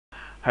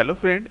Hello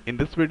friend, in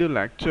this video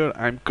lecture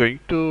I'm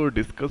going to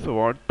discuss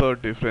about the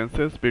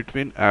differences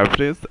between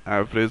average,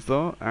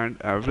 AverageA and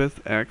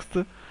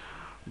AverageX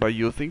by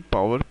using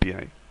Power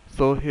BI.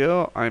 So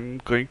here I'm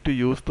going to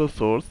use the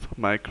source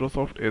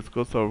Microsoft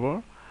SQL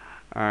Server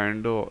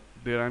and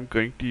there I'm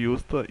going to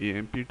use the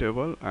EMP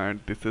table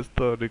and this is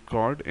the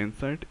record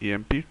inside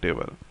EMP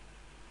table.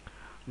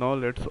 Now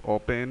let's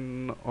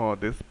open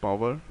this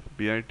Power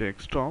BI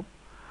desktop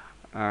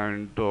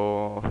and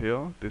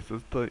here this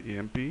is the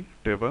EMP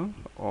table.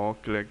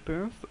 Click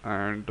this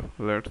and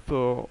let's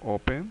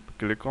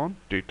click on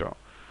data.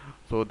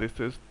 So this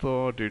is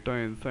the data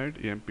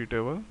inside EMP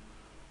table.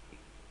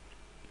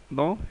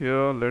 Now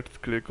here let's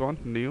click on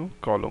new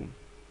column.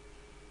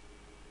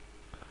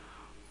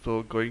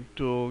 So going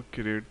to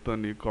create the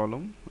new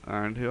column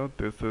and here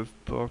this is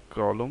the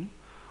column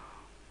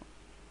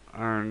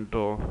and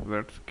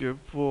let's give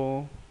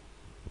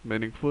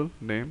meaningful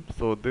name.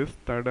 So this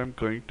that I'm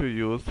going to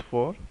use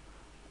for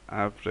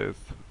average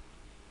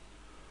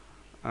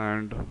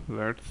and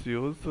let's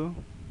use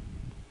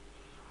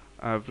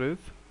average.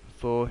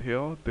 So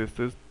here this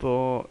is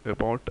the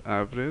about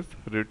average,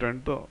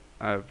 return the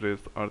average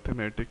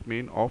arithmetic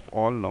mean of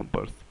all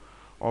numbers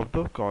of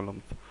the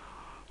columns.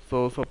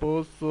 So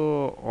suppose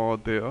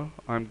there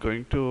I'm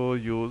going to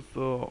use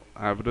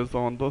average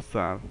on the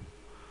cell.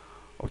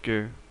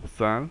 Okay,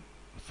 cell.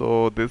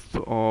 So this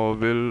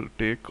will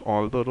take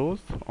all the rows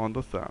on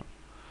the cell.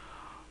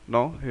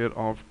 Now here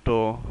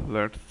after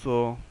let's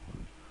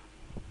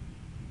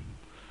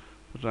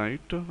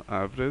write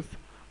average.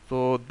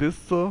 So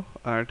this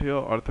at here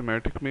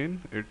arithmetic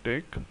mean it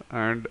take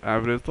and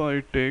average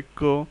it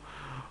take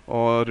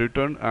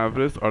return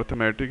average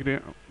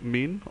arithmetic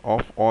mean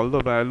of all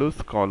the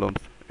values columns.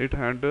 It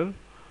handle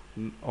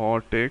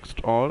or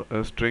text or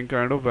a string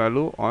kind of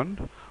value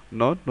on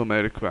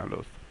non-numeric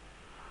values.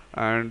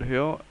 And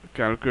here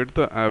calculate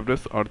the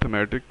average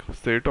arithmetic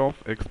set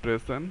of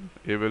expression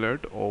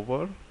evaluate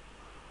over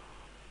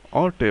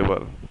or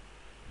table.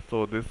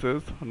 So this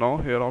is now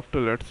hereafter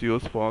let's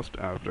use first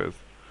average.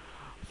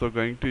 So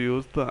going to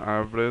use the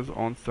average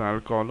on cell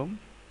column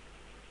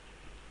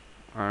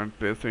and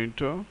press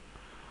enter.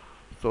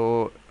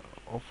 So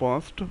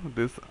first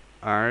this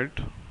add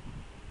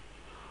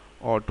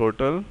or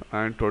total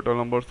and total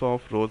numbers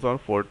of rows are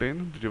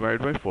 14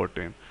 divided by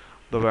 14.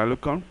 The value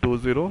comes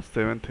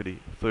 2073.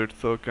 So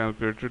it's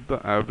calculated the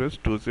average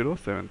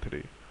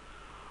 2073.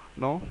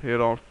 Now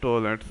hereafter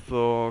let's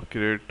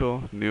create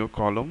a new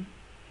column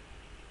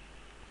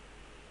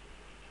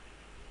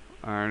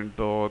and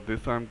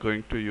this I'm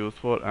going to use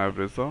for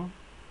AverageA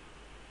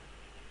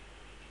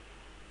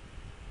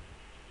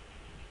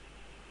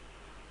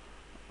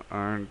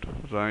and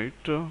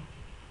write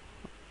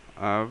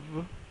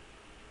AverageA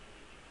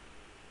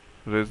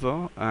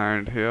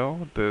and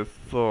here this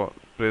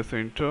press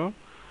enter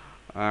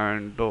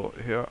and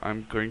here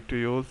I'm going to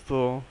use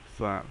cell.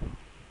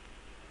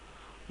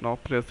 Now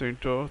press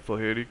enter. So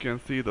here you can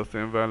see the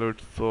same value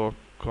it's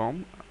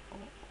come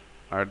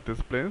at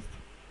this place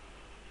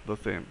the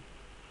same.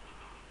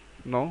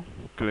 Now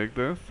click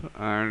this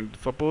and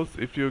suppose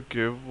if you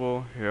give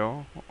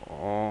here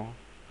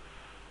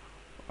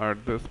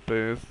at this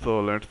place, so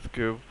let's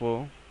give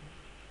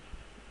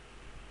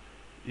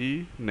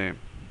e name.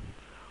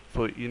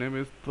 So e name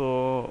is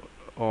the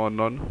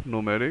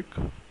non-numeric.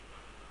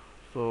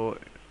 So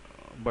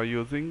by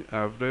using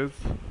average,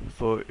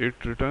 so it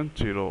returns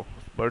 0.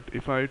 But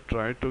if I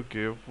try to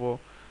give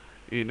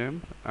e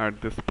name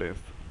at this place,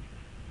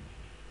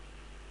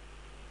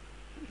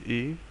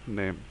 e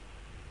name.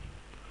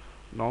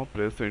 Now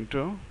press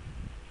enter.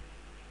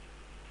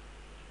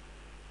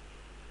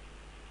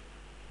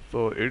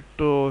 So it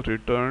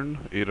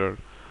return error.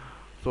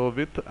 So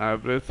with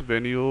average,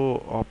 when you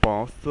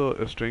pass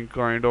a string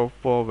kind of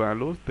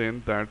values,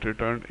 then that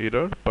return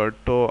error. But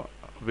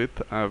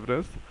with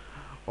average,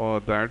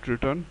 that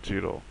return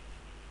 0.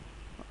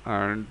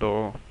 And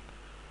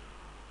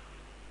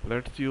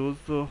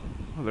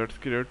let's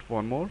create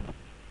one more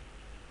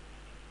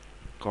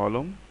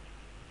column.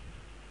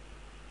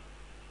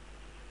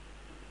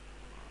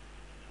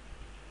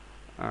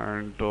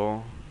 And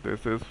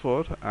this is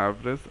for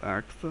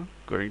AverageX.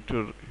 Going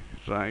to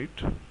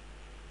write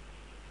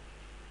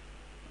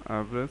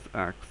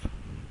AverageX.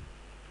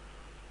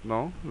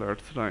 Now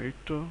let's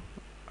write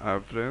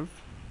average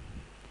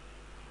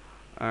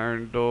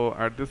and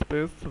at this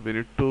place we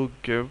need to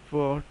give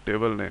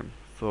table name.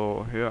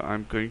 So here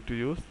I'm going to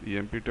use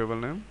EMP table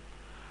name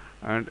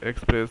and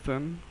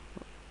expression.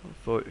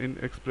 So in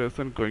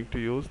expression going to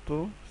use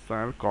the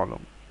cell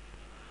column.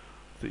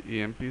 The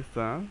EMP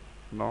cell.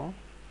 Now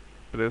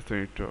press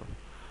enter.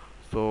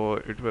 So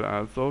it will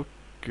also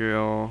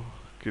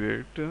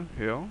create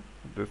here.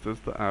 This is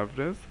the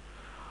average.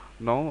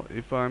 Now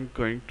if I'm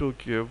going to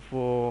give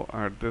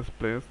at this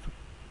place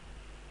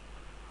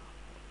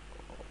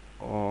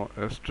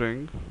a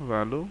string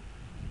value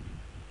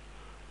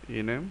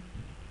ename,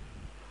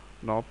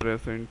 now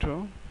press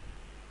enter.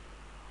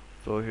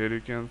 So here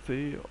you can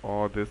see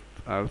this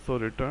also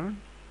return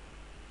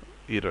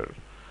error.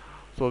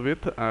 So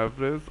with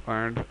average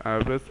and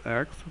average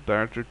x,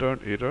 that return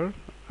error,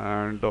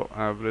 and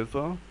average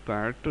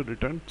that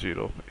return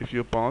 0 if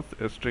you pass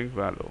a string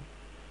value.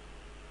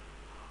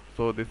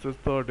 So this is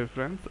the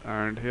difference,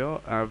 and here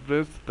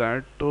average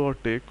that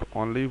take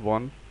only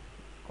one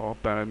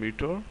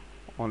parameter,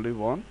 only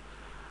one,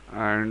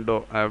 and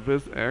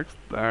average x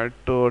that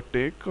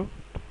take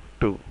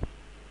two.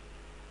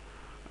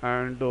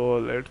 And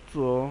let's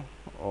do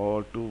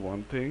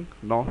one thing.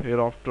 Now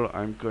hereafter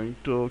I'm going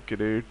to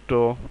create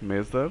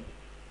measure.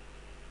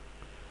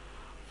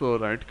 So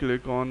right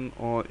click on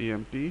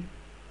emp,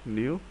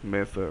 new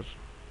measure.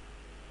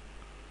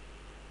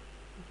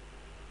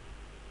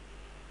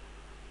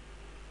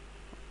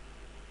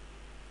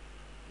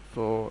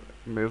 So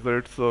measure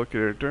it's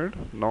created.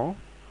 Now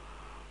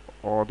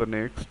or the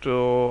next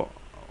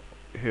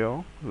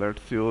here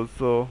let's use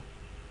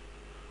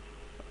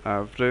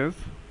average,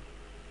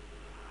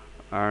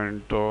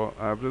 and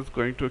average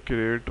going to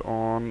create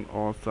on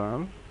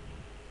cell.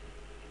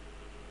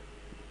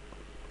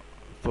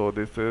 So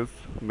this is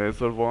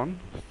measure 1.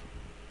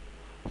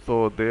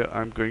 So there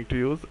I'm going to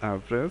use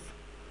average,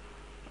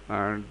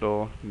 and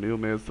new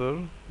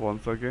measure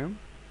once again.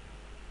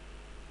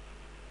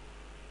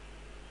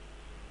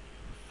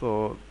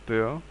 So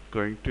there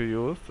going to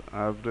use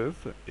average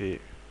A,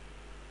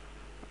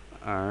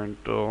 and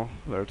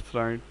let's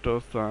write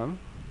cell.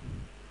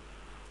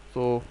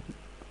 So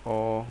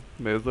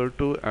measure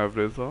to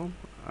average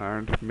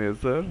and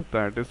measure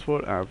that is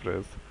for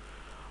average.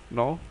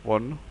 Now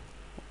one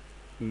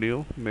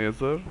new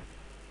measure,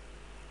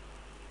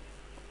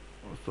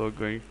 so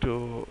going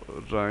to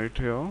write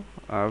here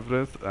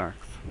average x.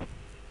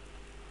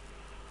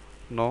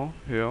 Now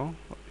here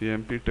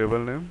emp table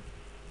name,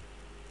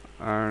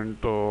 and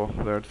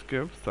let's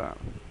give sal.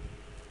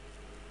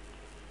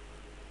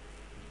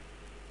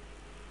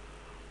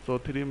 So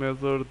three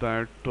measure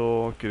that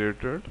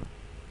created.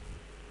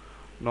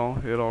 Now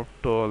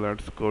hereafter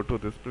let's go to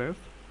this place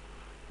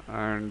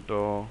and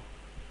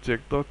check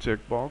the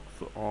checkbox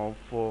of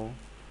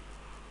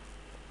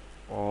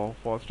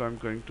first I'm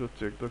going to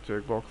check the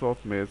checkbox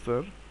of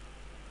measure.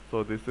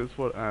 So this is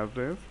for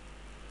average,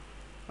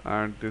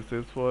 and this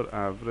is for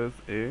average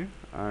A,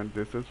 and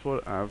this is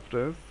for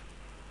average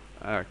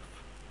X.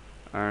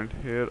 And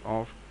here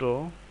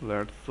after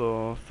let's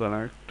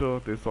select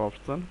this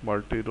option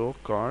multi-row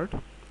card,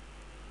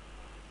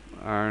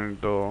 and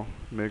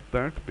make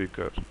that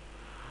bigger.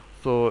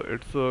 So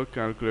it's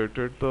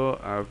calculated the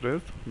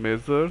average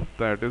measure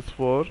that is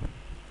for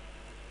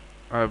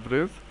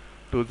average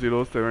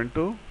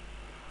 2072,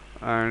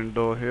 and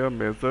here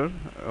measure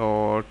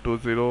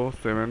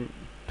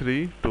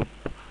 2073.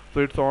 So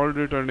it's all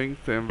returning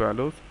same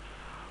values,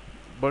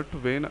 but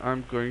when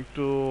I'm going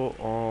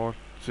to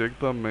check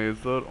the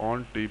measure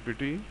on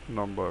TPT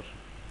number,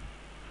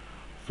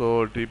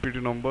 so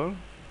TPT number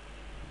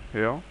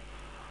here,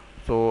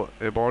 so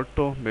about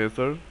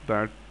measure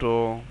that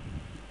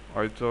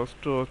I just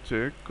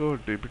check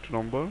TPT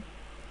number,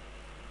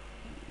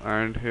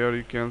 and here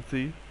you can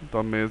see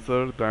the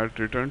measure that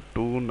returned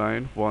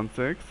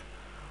 2916,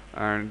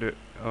 and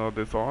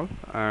this all,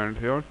 and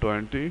here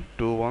 20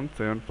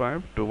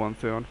 2175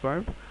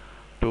 2175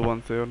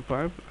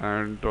 2175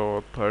 and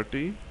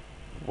 30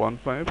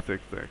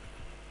 1566.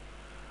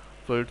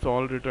 So it's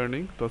all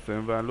returning the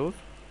same values.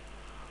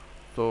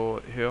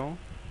 So here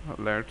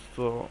let's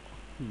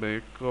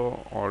make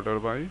order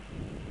by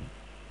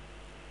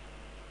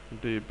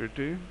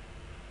DPT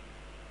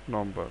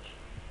number,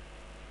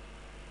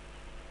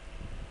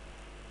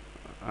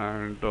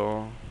 and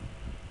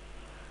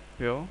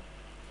here,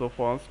 so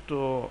first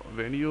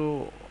when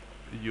you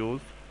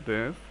use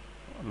this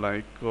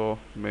like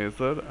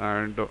measure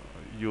and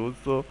use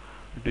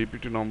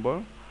DPT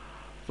number,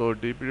 so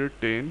DPT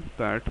 10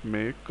 that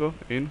make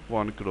in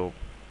one group,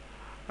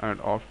 and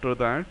after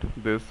that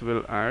this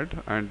will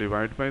add and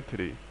divide by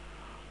 3.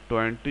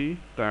 20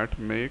 that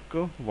make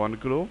one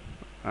group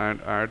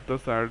and add the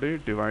Saturday,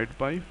 divide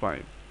by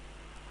 5,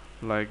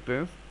 like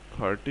this.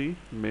 30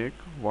 make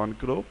one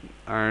group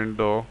and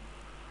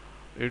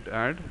it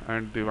add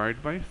and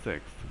divide by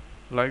 6,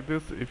 like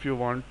this. If you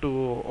want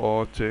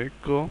to check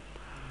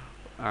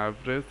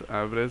average,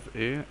 average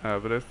A,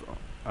 average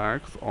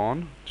X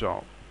on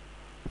job,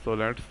 so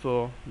let's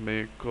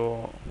make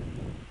a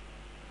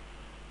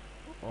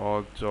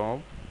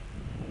job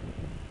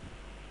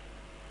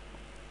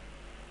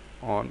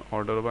on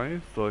order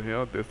by. So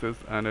here this is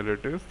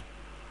analytics.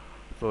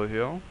 So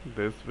here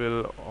this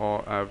will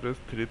average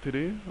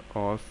 33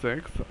 or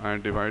 6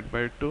 and divide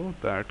by 2,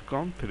 that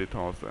come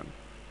 3000,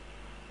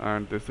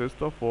 and this is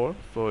the 4,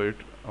 so it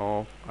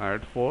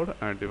add 4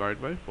 and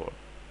divide by 4.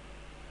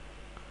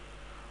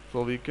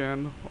 So we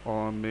can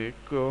make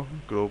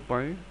group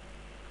by.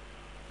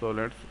 So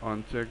let's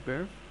uncheck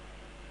this,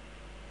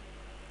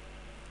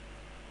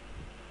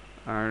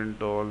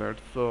 and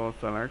let's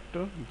select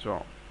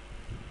job.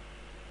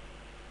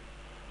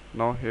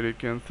 Now here you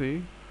can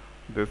see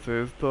this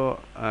is the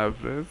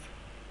average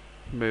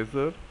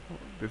measure,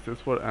 this is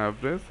for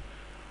average,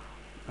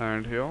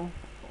 and here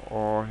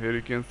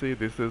you can see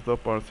this is the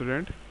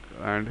percent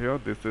and here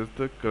this is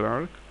the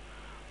clerk,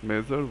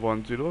 measure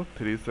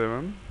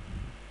 1037,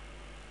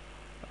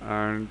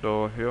 and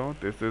here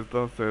this is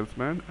the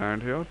salesman,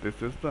 and here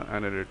this is the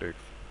analytics.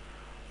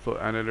 So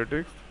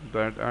analytics,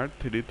 that at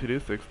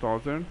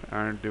 336,000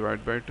 and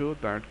divide by 2,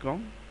 that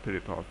come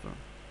 3000.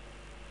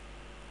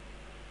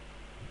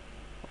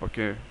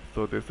 Okay,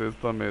 so this is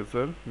the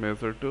measure,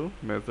 measure 2,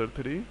 measure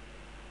 3,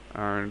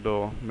 and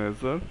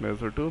measure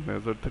 2,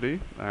 measure 3,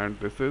 and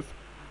this is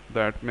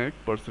that make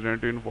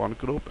president in one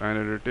group,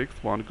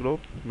 analytics one group,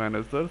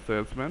 manager,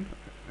 salesman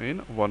in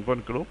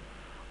one group.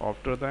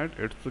 After that,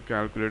 it's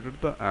calculated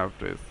the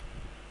average.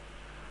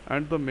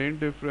 And the main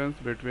difference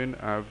between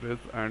average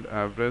and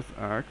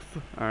AverageX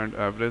and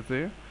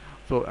AverageA.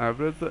 So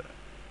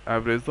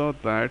AverageA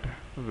that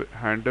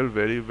handle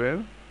very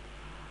well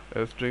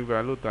a string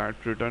value that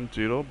return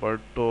 0, but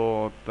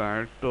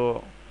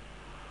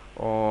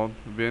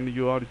when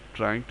you are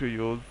trying to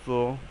use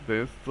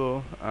this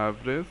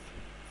average,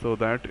 so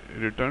that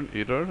return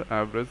error,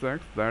 AverageX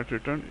that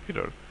return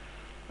error.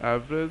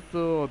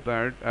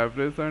 That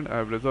average and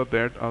AverageA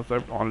that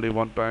accept only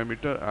one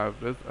parameter,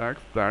 AverageX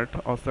that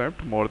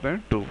accept more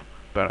than two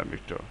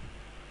parameter.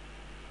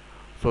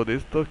 So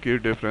these the key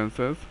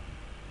differences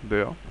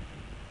there.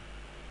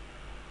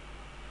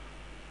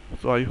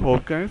 So I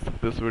hope guys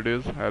this video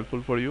is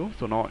helpful for you.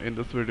 So now in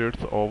this video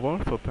it's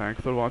over. So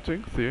thanks for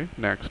watching. See you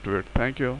next video. Thank you.